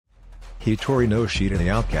Hitori no Shita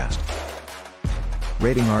The Outcast.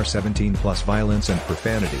 Rating R17+ violence and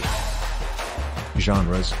profanity.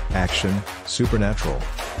 Genres, action, supernatural.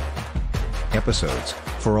 Episodes,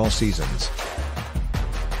 for all seasons.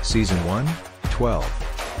 Season 1,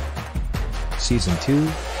 12. Season 2,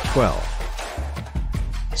 12.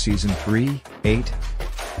 Season 3, 8.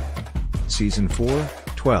 Season 4,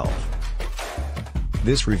 12.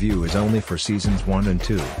 This review is only for seasons 1 and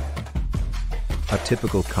 2. A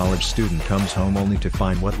typical college student comes home only to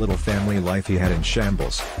find what little family life he had in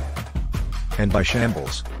shambles. And by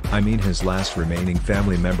shambles, I mean his last remaining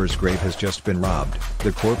family member's grave has just been robbed,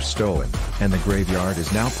 the corpse stolen, and the graveyard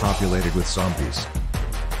is now populated with zombies.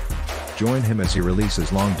 Join him as he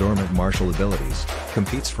releases long-dormant martial abilities,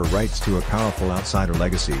 competes for rights to a powerful outsider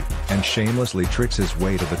legacy, and shamelessly tricks his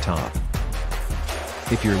way to the top.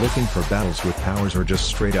 If you're looking for battles with powers or just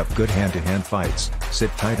straight-up good hand-to-hand fights,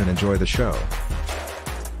 sit tight and enjoy the show.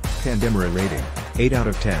 Pandemora rating, 8 out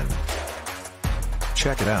of 10.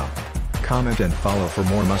 Check it out. Comment and follow for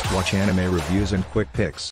more must-watch anime reviews and quick picks.